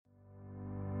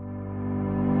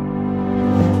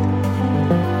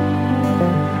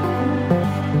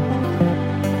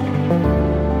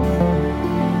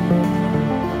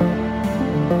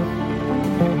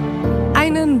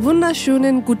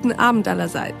wunderschönen guten Abend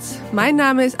allerseits. Mein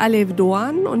Name ist Alev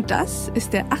Doan und das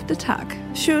ist der 8. Tag.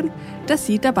 Schön, dass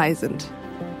Sie dabei sind.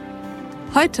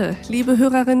 Heute, liebe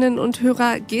Hörerinnen und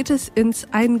Hörer, geht es ins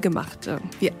Eingemachte.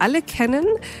 Wir alle kennen,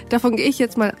 davon gehe ich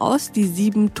jetzt mal aus, die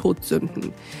 7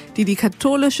 Todsünden, die die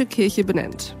katholische Kirche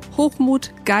benennt.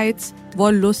 Hochmut, Geiz,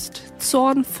 Wollust,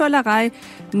 Zorn, Völlerei,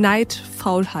 Neid,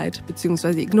 Faulheit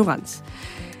bzw. Ignoranz.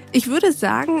 Ich würde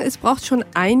sagen, es braucht schon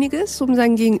einiges, um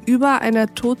sein Gegenüber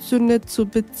einer Todsünde zu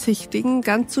bezichtigen,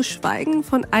 ganz zu schweigen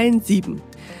von allen 7.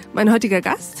 Mein heutiger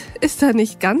Gast ist da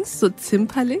nicht ganz so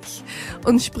zimperlich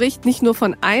und spricht nicht nur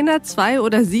von 1, 2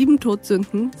 oder 7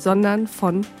 Todsünden, sondern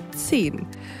von 10.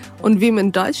 Und wem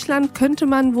in Deutschland könnte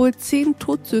man wohl 10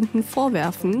 Todsünden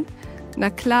vorwerfen? Na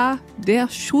klar, der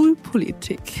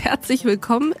Schulpolitik. Herzlich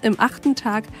willkommen im 8.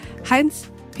 Tag,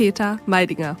 Heinz-Peter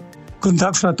Meidinger. Guten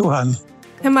Tag, Frau Doan.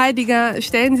 Herr Meidinger,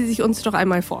 stellen Sie sich uns doch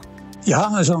einmal vor. Ja,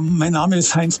 also mein Name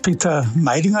ist Heinz-Peter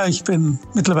Meidinger. Ich bin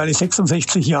mittlerweile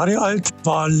 66 Jahre alt,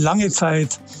 war lange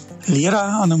Zeit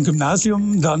Lehrer an einem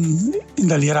Gymnasium, dann in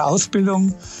der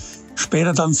Lehrerausbildung,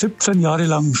 später dann 17 Jahre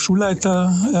lang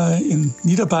Schulleiter in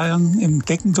Niederbayern im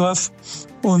Deckendorf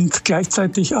und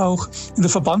gleichzeitig auch in der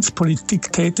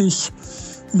Verbandspolitik tätig.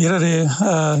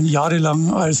 Mehrere Jahre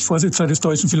lang als Vorsitzender des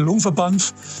Deutschen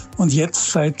Philologenverbands und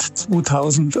jetzt seit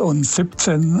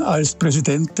 2017 als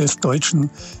Präsident des Deutschen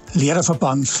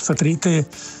Lehrerverbands. Vertrete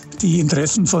die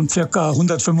Interessen von ca.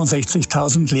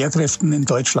 165.000 Lehrkräften in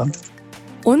Deutschland.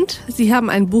 Und Sie haben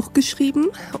ein Buch geschrieben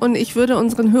und ich würde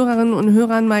unseren Hörerinnen und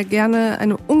Hörern mal gerne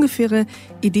eine ungefähre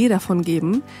Idee davon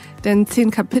geben. Denn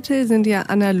 10 Kapitel sind ja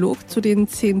analog zu den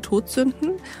 10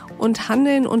 Todsünden und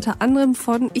handeln unter anderem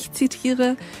von, ich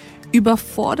zitiere,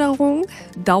 Überforderung,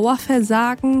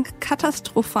 Dauerversagen,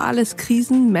 katastrophales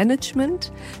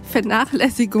Krisenmanagement,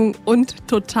 Vernachlässigung und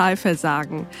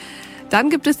Totalversagen. Dann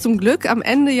gibt es zum Glück am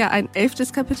Ende ja ein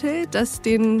 11. Kapitel, das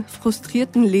den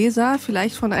frustrierten Leser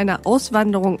vielleicht von einer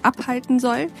Auswanderung abhalten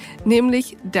soll,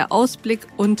 nämlich der Ausblick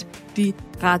und die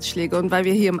Ratschläge. Und weil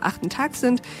wir hier im 8. Tag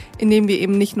sind, in dem wir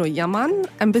eben nicht nur jammern,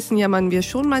 ein bisschen jammern wir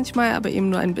schon manchmal, aber eben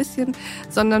nur ein bisschen,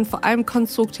 sondern vor allem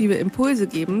konstruktive Impulse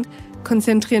geben,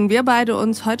 konzentrieren wir beide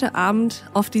uns heute Abend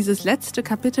auf dieses letzte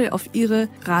Kapitel, auf Ihre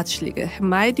Ratschläge. Herr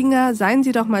Meidinger, seien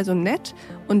Sie doch mal so nett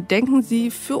und denken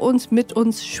Sie für uns, mit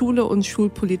uns Schule und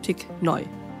Schulpolitik neu.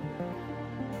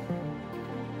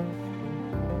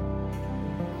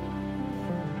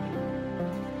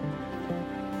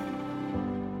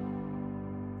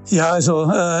 Ja,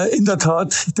 also in der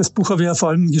Tat, das Buch habe ich ja vor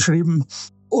allem geschrieben,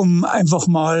 um einfach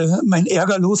mal mein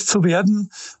Ärger loszuwerden.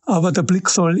 Aber der Blick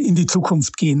soll in die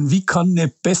Zukunft gehen. Wie kann eine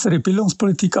bessere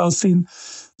Bildungspolitik aussehen?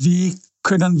 Wie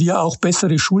können wir auch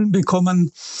bessere Schulen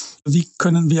bekommen? Wie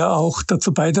können wir auch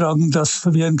dazu beitragen,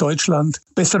 dass wir in Deutschland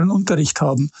besseren Unterricht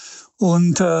haben?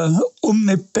 Und um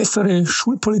eine bessere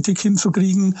Schulpolitik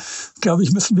hinzukriegen, glaube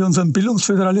ich, müssen wir unseren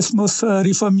Bildungsföderalismus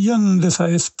reformieren. Das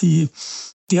heißt, die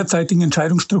derzeitigen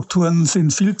Entscheidungsstrukturen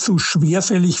sind viel zu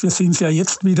schwerfällig. Wir sehen es ja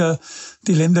jetzt wieder.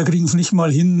 Die Länder kriegen es nicht mal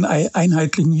hin, einen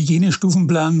einheitlichen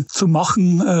Hygienestufenplan zu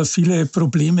machen. Viele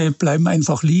Probleme bleiben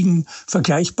einfach liegen.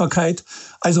 Vergleichbarkeit.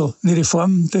 Also eine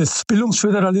Reform des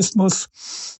Bildungsföderalismus.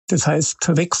 Das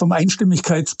heißt, weg vom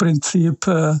Einstimmigkeitsprinzip,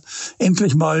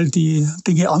 endlich mal die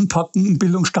Dinge anpacken, einen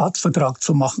Bildungsstaatsvertrag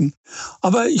zu machen.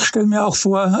 Aber ich stelle mir auch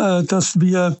vor, dass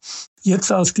wir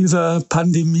jetzt aus dieser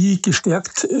Pandemie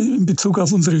gestärkt in Bezug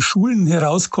auf unsere Schulen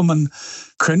herauskommen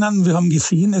können. Wir haben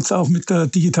gesehen, jetzt auch mit der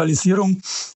Digitalisierung,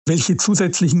 welche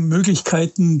zusätzlichen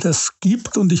Möglichkeiten das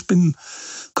gibt. Und ich bin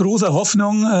großer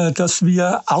Hoffnung, dass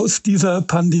wir aus dieser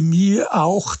Pandemie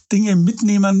auch Dinge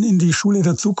mitnehmen in die Schule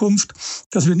der Zukunft,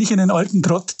 dass wir nicht in den alten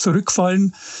Trott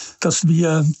zurückfallen, dass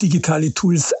wir digitale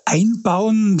Tools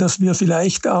einbauen, dass wir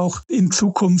vielleicht auch in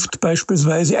Zukunft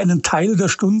beispielsweise einen Teil der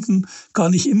Stunden gar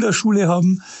nicht in der Schule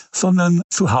haben, sondern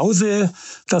zu Hause,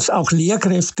 dass auch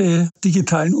Lehrkräfte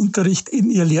digitalen Unterricht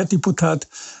in ihr Lehrdeputat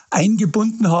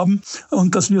eingebunden haben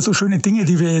und dass wir so schöne Dinge,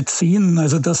 die wir jetzt sehen,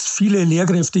 also dass viele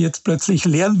Lehrkräfte jetzt plötzlich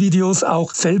Lernvideos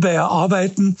auch selber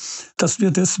erarbeiten, dass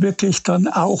wir das wirklich dann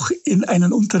auch in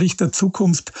einen Unterricht der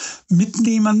Zukunft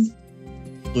mitnehmen.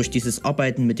 Durch dieses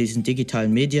Arbeiten mit diesen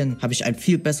digitalen Medien habe ich ein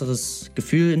viel besseres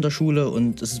Gefühl in der Schule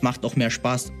und es macht auch mehr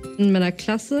Spaß. In meiner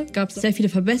Klasse gab es sehr viele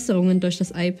Verbesserungen durch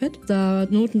das iPad, da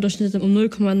Notendurchschnitte um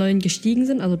 0,9 gestiegen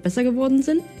sind, also besser geworden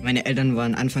sind. Meine Eltern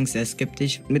waren anfangs sehr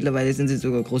skeptisch, mittlerweile sind sie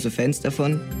sogar große Fans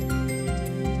davon.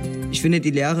 Ich finde,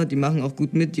 die Lehrer, die machen auch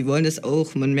gut mit, die wollen das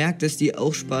auch, man merkt, dass die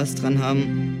auch Spaß dran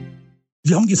haben.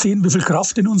 Wir haben gesehen, wie viel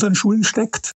Kraft in unseren Schulen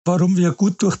steckt. Warum wir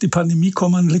gut durch die Pandemie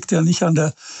kommen, liegt ja nicht an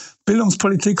der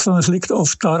Bildungspolitik, sondern es liegt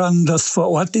oft daran, dass vor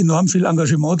Ort enorm viel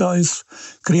Engagement da ist,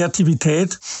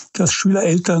 Kreativität, dass Schüler,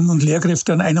 Eltern und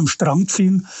Lehrkräfte an einem Strang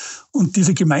ziehen. Und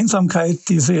diese Gemeinsamkeit,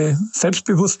 diese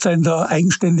Selbstbewusstsein der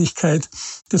Eigenständigkeit,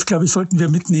 das, glaube ich, sollten wir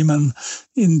mitnehmen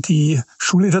in die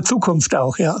Schule der Zukunft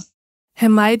auch, ja. Herr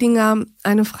Meidinger,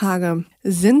 eine Frage.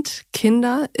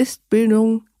 Ist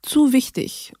Bildung zu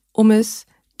wichtig, um es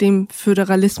dem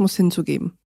Föderalismus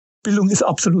hinzugeben? Bildung ist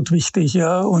absolut wichtig,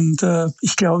 ja. Und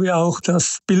ich glaube auch,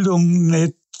 dass Bildung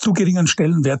einen zu geringen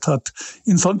Stellenwert hat.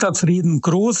 In Sonntagsreden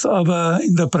groß, aber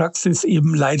in der Praxis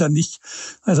eben leider nicht.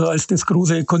 Also als das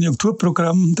große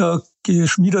Konjunkturprogramm da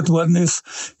geschmiedet worden ist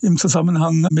im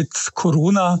Zusammenhang mit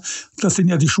Corona, da sind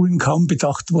ja die Schulen kaum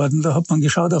bedacht worden. Da hat man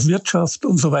geschaut auf Wirtschaft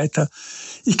und so weiter.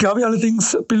 Ich glaube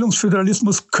allerdings,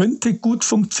 Bildungsföderalismus könnte gut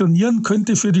funktionieren,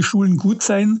 könnte für die Schulen gut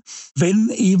sein, wenn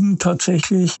eben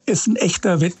tatsächlich es ein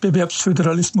echter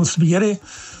Wettbewerbsföderalismus wäre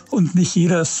und nicht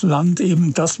jedes Land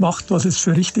eben das macht, was es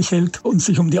für richtig hält und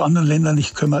sich um die anderen Länder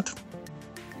nicht kümmert.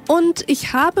 Und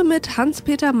ich habe mit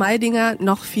Hans-Peter Meidinger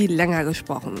noch viel länger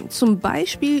gesprochen. Zum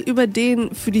Beispiel über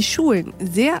den für die Schulen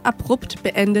sehr abrupt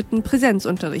beendeten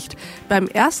Präsenzunterricht beim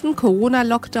ersten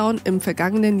Corona-Lockdown im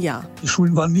vergangenen Jahr. Die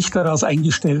Schulen waren nicht darauf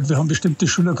eingestellt. Wir haben bestimmte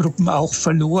Schülergruppen auch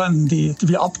verloren, die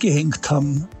wir abgehängt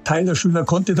haben. Teil der Schüler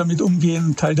konnte damit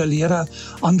umgehen, Teil der Lehrer,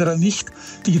 anderer nicht.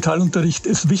 Digitalunterricht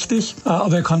ist wichtig,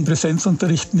 aber er kann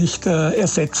Präsenzunterricht nicht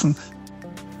ersetzen.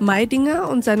 Meidinger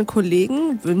und seine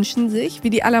Kollegen wünschen sich,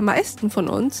 wie die allermeisten von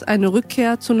uns, eine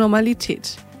Rückkehr zur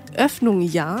Normalität. Öffnung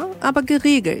ja, aber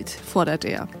geregelt, fordert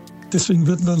er. Deswegen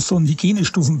würden wir uns so einen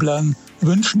Hygienestufenplan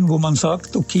wünschen, wo man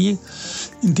sagt, okay,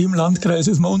 in dem Landkreis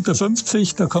ist man unter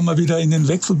 50, da kann man wieder in den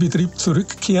Wechselbetrieb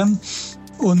zurückkehren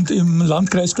und im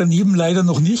Landkreis daneben leider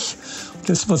noch nicht.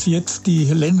 Das, was jetzt die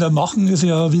Länder machen, ist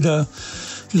ja wieder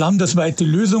landesweite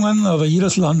Lösungen, aber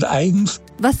jedes Land eigens.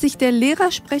 Was sich der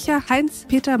Lehrersprecher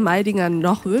Heinz-Peter Meidinger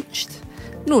noch wünscht?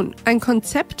 Nun, ein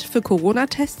Konzept für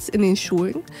Corona-Tests in den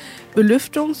Schulen,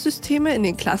 Belüftungssysteme in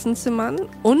den Klassenzimmern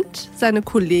und seine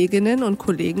Kolleginnen und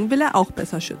Kollegen will er auch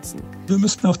besser schützen. Wir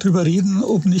müssten auch darüber reden,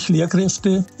 ob nicht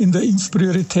Lehrkräfte in der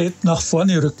Impfpriorität nach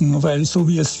vorne rücken, weil so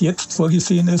wie es jetzt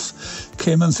vorgesehen ist,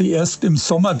 kämen sie erst im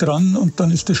Sommer dran und dann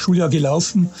ist das Schuljahr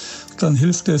gelaufen. Dann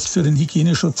hilft es für den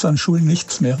Hygieneschutz an Schulen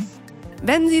nichts mehr.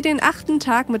 Wenn Sie den 8.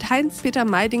 Tag mit Heinz-Peter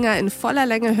Meidinger in voller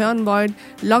Länge hören wollen,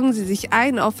 loggen Sie sich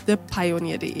ein auf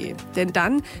thepioneer.de. Denn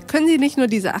dann können Sie nicht nur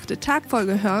diese 8.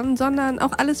 Tag-Folge hören, sondern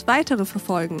auch alles weitere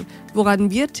verfolgen, woran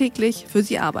wir täglich für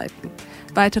Sie arbeiten.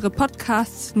 Weitere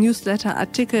Podcasts, Newsletter,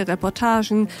 Artikel,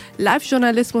 Reportagen,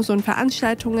 Live-Journalismus und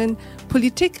Veranstaltungen,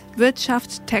 Politik,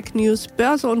 Wirtschaft, Tech-News,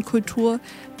 Börse und Kultur.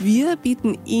 Wir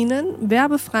bieten Ihnen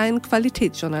werbefreien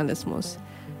Qualitätsjournalismus.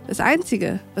 Das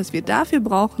Einzige, was wir dafür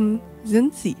brauchen,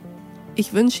 sind Sie.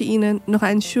 Ich wünsche Ihnen noch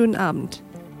einen schönen Abend.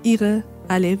 Ihre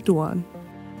Alev Doğan.